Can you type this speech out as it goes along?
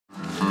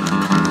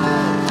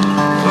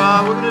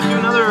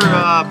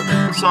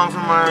song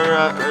from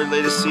our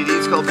latest CD.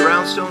 It's called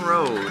Brownstone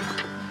Road.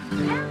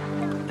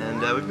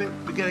 And we've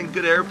been getting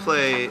good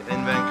airplay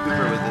in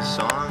Vancouver with this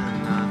song,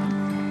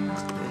 and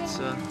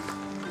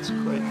it's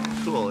quite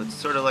cool. It's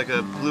sort of like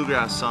a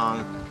bluegrass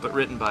song, but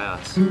written by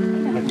us.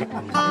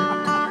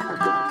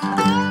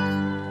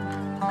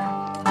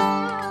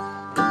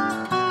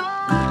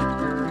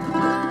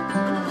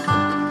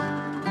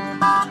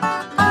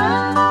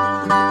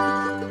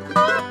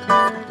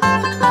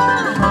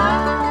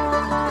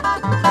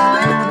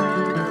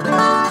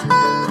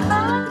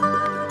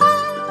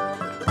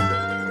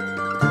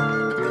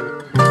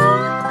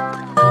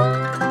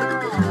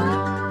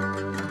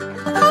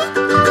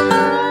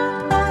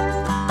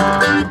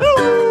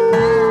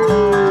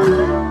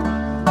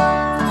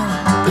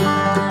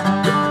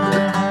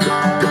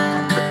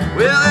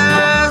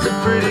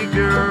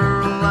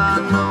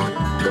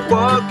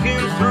 Walking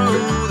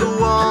through the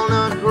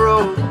walnut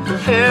grove,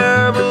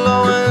 hair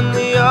blowing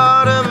the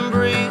autumn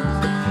breeze,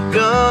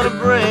 gonna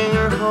bring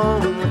her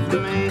home with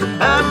me.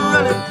 I'm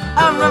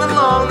running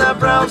along that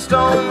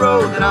brownstone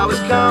road that I was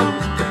coming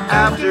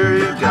after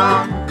you're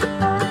gone.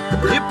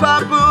 Your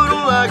papa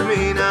don't like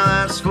me, now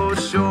that's for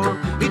sure.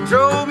 He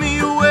drove me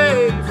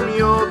away from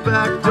your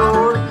back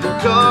door,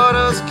 caught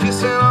us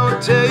kissing on a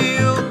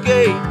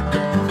tailgate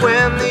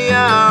when the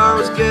hour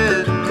was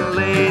getting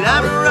late.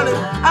 I'm running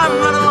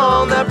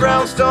along that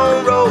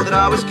brownstone road that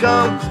I was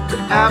coming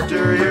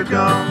after you're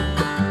gone.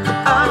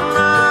 I'm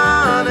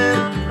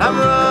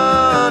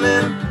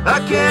running, I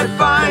can't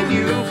find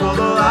you for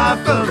the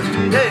life of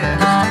me, yeah.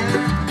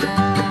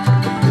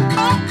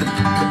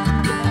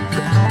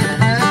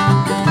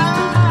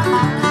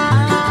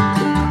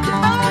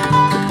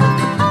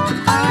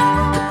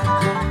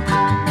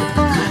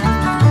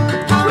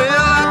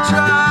 Well, I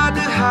tried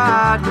to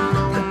hide my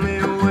lonely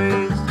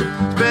ways,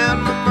 spend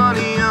my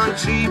money on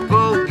cheap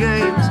old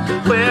games.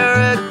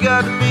 Where it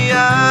got me,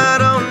 I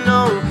don't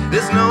know.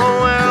 There's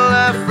nowhere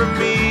left for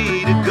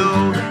me to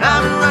go.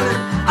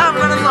 I'm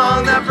running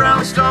along that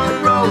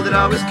brownstone road that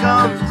I was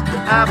coming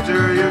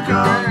after you're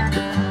gone.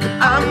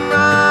 I'm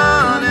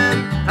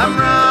running,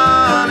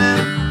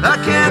 I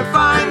can't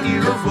find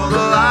you for the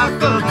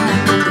life of me.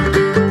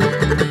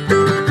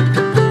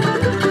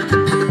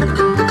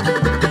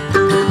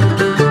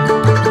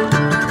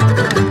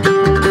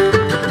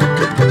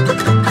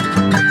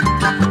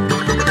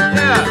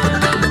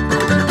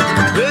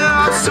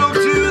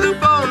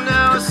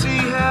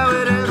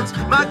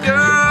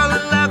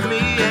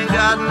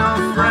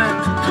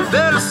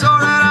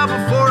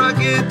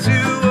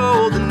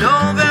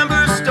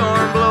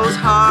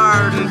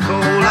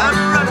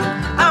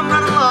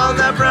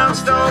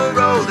 Brownstone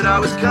road that I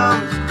was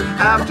coming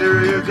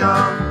after you're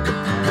gone.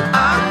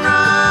 I'm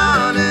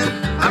running,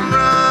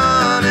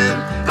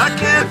 I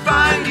can't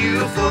find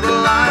you for the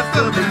life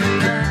of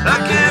me. I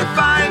can't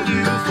find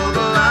you for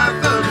the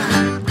life of me.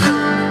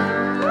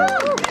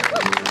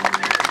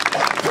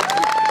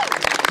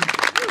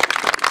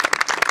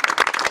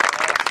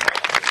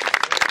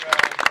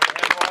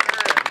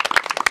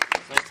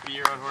 It's nice to be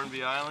here on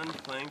Hornby Island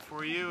playing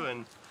for you,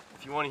 and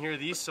if you want to hear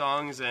these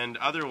songs and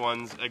other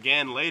ones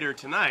again later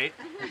tonight,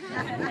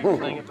 we'll be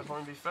playing at the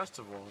Hornby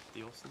Festival at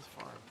the Olson's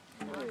Farm.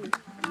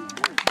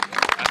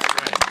 That's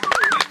right.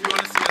 And if you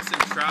want to see us in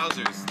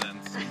trousers, then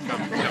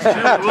come.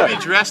 We'll be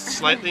dressed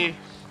slightly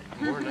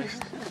more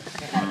nicely.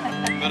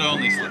 But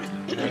only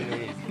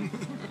slightly.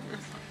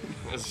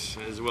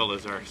 As well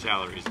as our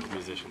salaries as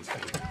musicians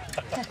can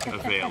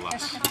avail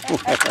us.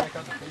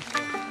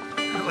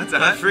 What's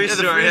that? Free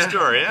story, the free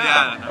story,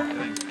 yeah. No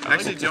kidding.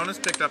 Actually, JonaS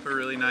picked up a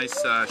really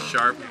nice,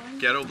 sharp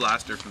ghetto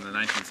blaster from the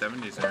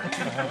 1970s.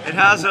 It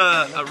has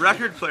a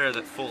record player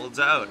that folds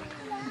out.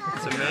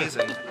 It's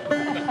amazing.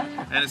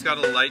 And it's got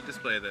a light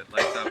display that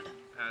lights up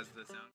as the sound.